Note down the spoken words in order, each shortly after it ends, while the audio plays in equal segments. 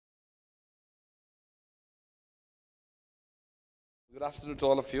Good afternoon to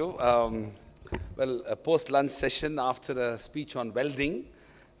all of you. A post-lunch session after a speech on welding.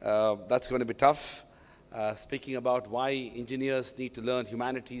 That's going to be tough. Speaking about why engineers need to learn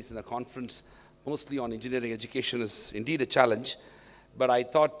humanities in a conference mostly on engineering education is indeed a challenge. But I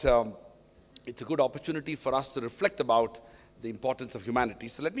thought it's a good opportunity for us to reflect about the importance of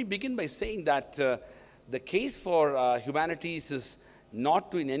humanities. So let me begin by saying that the case for humanities is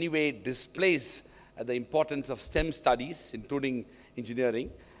not to in any way displace the importance of STEM studies, including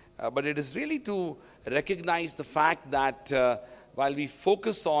engineering, but it is really to recognize the fact that while we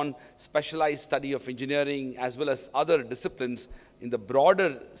focus on specialized study of engineering as well as other disciplines in the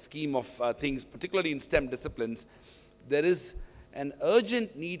broader scheme of things, particularly in STEM disciplines, there is an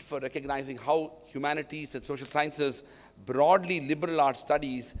urgent need for recognizing how humanities and social sciences, broadly liberal arts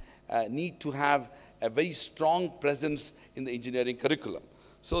studies, need to have a very strong presence in the engineering curriculum.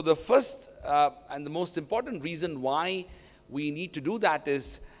 So the first and the most important reason why we need to do that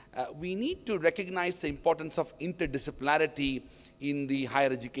is we need to recognize the importance of interdisciplinarity in the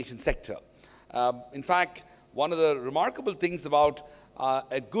higher education sector. In fact, one of the remarkable things about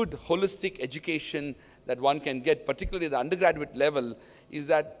a good holistic education that one can get, particularly at the undergraduate level, is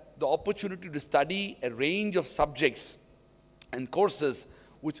that the opportunity to study a range of subjects and courses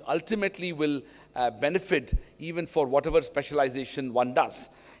which ultimately will benefit even for whatever specialization one does.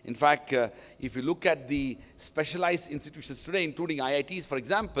 In fact, if you look at the specialized institutions today, including IITs, for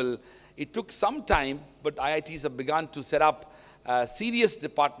example, it took some time, but IITs have begun to set up serious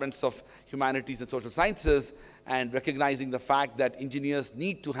departments of humanities and social sciences, and recognizing the fact that engineers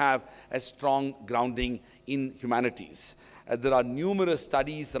need to have a strong grounding in humanities. There are numerous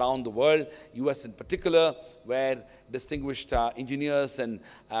studies around the world, US in particular, where distinguished engineers and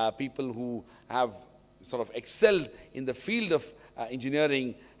people who have sort of excelled in the field of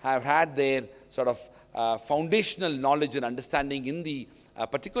engineering have had their sort of foundational knowledge and understanding in the,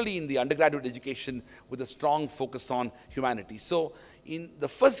 particularly in the undergraduate education, with a strong focus on humanities. So in the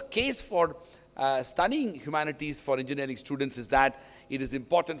first case for studying humanities for engineering students is that it is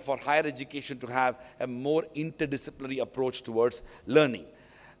important for higher education to have a more interdisciplinary approach towards learning.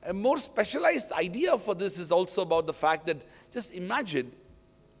 A more specialized idea for this is also about the fact that, just imagine,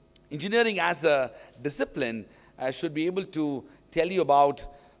 engineering as a discipline should be able to tell you about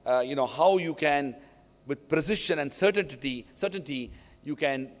how you can, with precision and certainty, you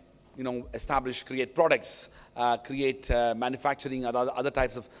can establish, create products, create manufacturing and other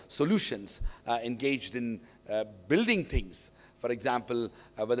types of solutions, engaged in building things, for example,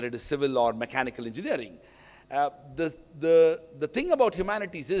 whether it is civil or mechanical engineering. The thing about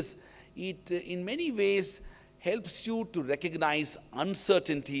humanities is it in many ways helps you to recognize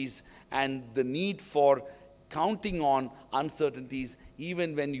uncertainties and the need for counting on uncertainties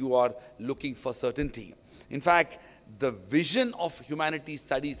even when you are looking for certainty. In fact, the vision of humanities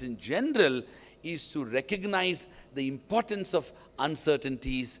studies in general is to recognize the importance of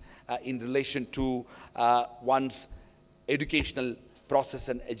uncertainties in relation to one's educational process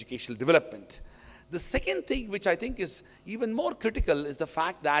and educational development. The second thing, which I think is even more critical, is the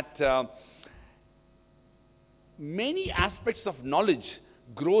fact that many aspects of knowledge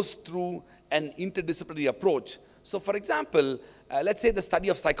grows through an interdisciplinary approach. So for example, let's say the study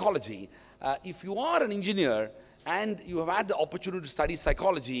of psychology. If you are an engineer and you have had the opportunity to study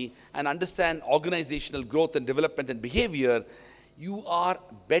psychology and understand organizational growth and development and behavior, you are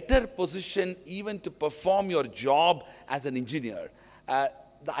better positioned even to perform your job as an engineer.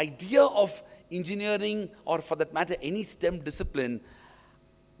 The idea of engineering, or for that matter any STEM discipline,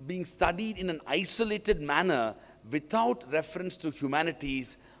 being studied in an isolated manner without reference to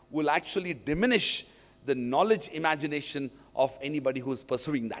humanities will actually diminish the knowledge imagination of anybody who is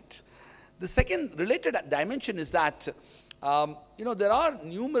pursuing that. The second related dimension is that there are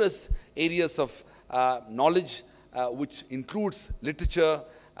numerous areas of knowledge which includes literature,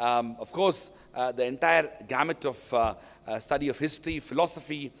 of course, the entire gamut of study of history,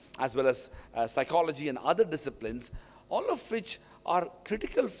 philosophy, as well as psychology and other disciplines, all of which are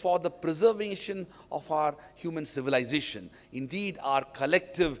critical for the preservation of our human civilization, indeed our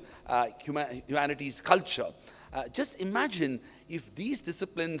collective humanities culture. Just imagine if these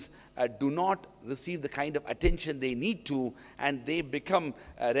disciplines do not receive the kind of attention they need to, and they become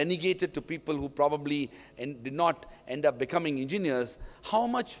renegated to people who probably did not end up becoming engineers, how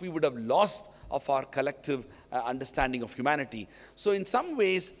much we would have lost of our collective understanding of humanity. So in some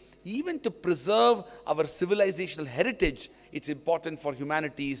ways, even to preserve our civilizational heritage, it's important for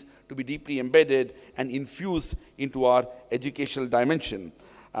humanities to be deeply embedded and infused into our educational dimension.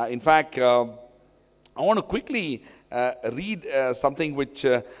 In fact, I want to quickly read something which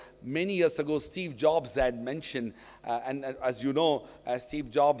many years ago Steve Jobs had mentioned. And as you know,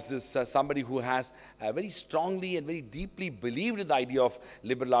 Steve Jobs is somebody who has very strongly and very deeply believed in the idea of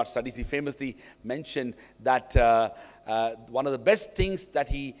liberal arts studies. He famously mentioned that one of the best things that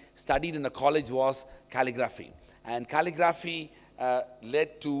he studied in a college was calligraphy. And calligraphy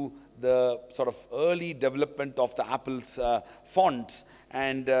led to the sort of early development of the Apple's fonts.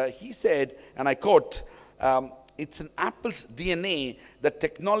 And he said, and I quote, it's in Apple's DNA that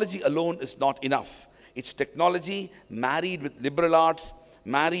technology alone is not enough. It's technology married with liberal arts,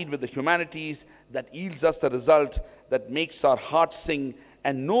 married with the humanities, that yields us the result that makes our hearts sing.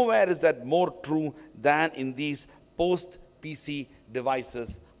 And nowhere is that more true than in these post-PC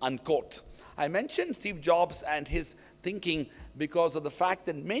devices, unquote. I mentioned Steve Jobs and his thinking because of the fact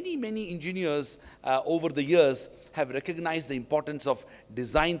that many engineers over the years have recognized the importance of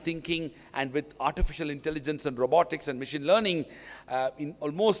design thinking, and with artificial intelligence and robotics and machine learning in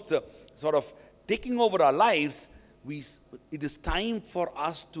almost sort of taking over our lives, it is time for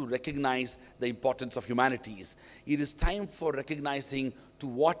us to recognize the importance of humanities. It is time for recognizing to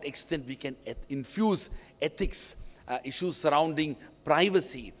what extent we can infuse ethics, issues surrounding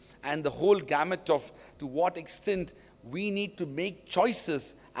privacy, and the whole gamut of to what extent we need to make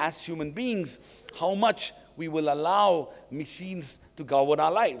choices as human beings, how much we will allow machines to govern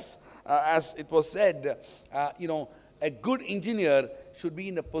our lives. As it was said, a good engineer should be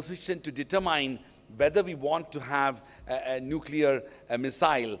in a position to determine whether we want to have a nuclear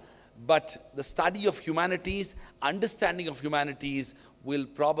missile. But the study of humanities, understanding of humanities, will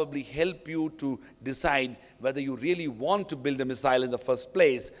probably help you to decide whether you really want to build a missile in the first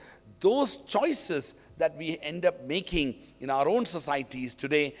place. Those choices that we end up making in our own societies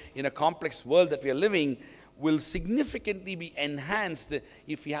today, in a complex world that we are living, will significantly be enhanced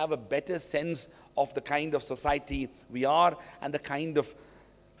if we have a better sense of the kind of society we are and the kind of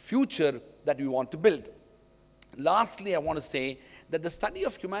future that we want to build. Lastly, I want to say that the study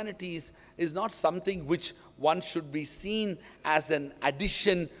of humanities is not something which one should be seen as an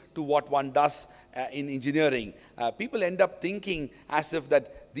addition to what one does in engineering. People end up thinking as if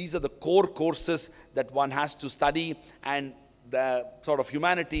that these are the core courses that one has to study, and the sort of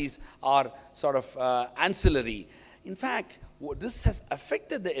humanities are sort of ancillary. In fact, this has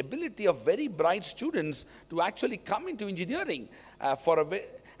affected the ability of very bright students to actually come into engineering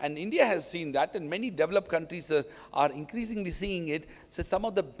and India has seen that, and many developed countries are increasingly seeing it. So some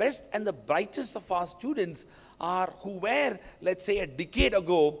of the best and the brightest of our students who were, let's say, a decade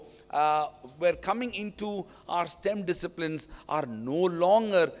ago, were coming into our STEM disciplines, are no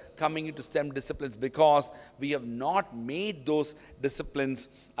longer coming into STEM disciplines because we have not made those disciplines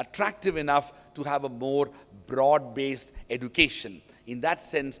attractive enough to have a more broad-based education. In that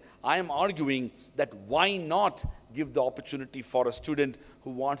sense, I am arguing that why not give the opportunity for a student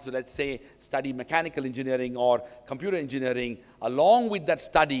who wants to, let's say, study mechanical engineering or computer engineering. Along with that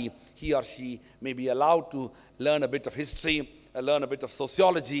study, he or she may be allowed to learn a bit of history, learn a bit of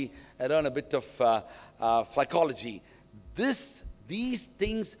sociology, learn a bit of psychology. These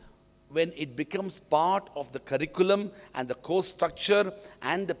things, when it becomes part of the curriculum and the course structure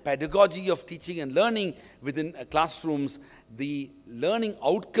and the pedagogy of teaching and learning within classrooms, the learning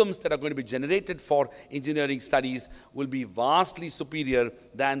outcomes that are going to be generated for engineering studies will be vastly superior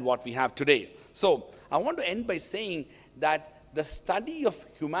than what we have today. So I want to end by saying that the study of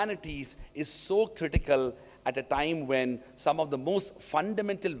humanities is so critical at a time when some of the most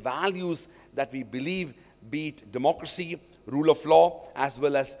fundamental values that we believe, be it democracy, rule of law, as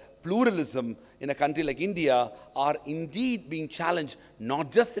well as pluralism in a country like India, are indeed being challenged,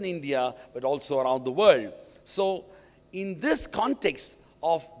 not just in India, but also around the world. So in this context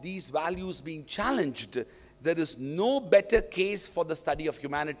of these values being challenged, there is no better case for the study of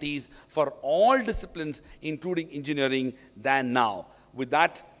humanities for all disciplines, including engineering, than now. With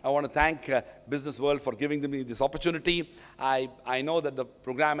that, I want to thank Businessworld for giving me this opportunity. I know that the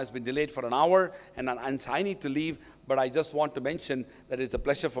program has been delayed for an hour, and I need to leave, but I just want to mention that it's a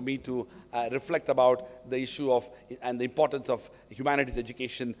pleasure for me to reflect about the issue of and the importance of humanities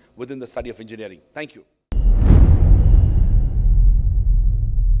education within the study of engineering. Thank you.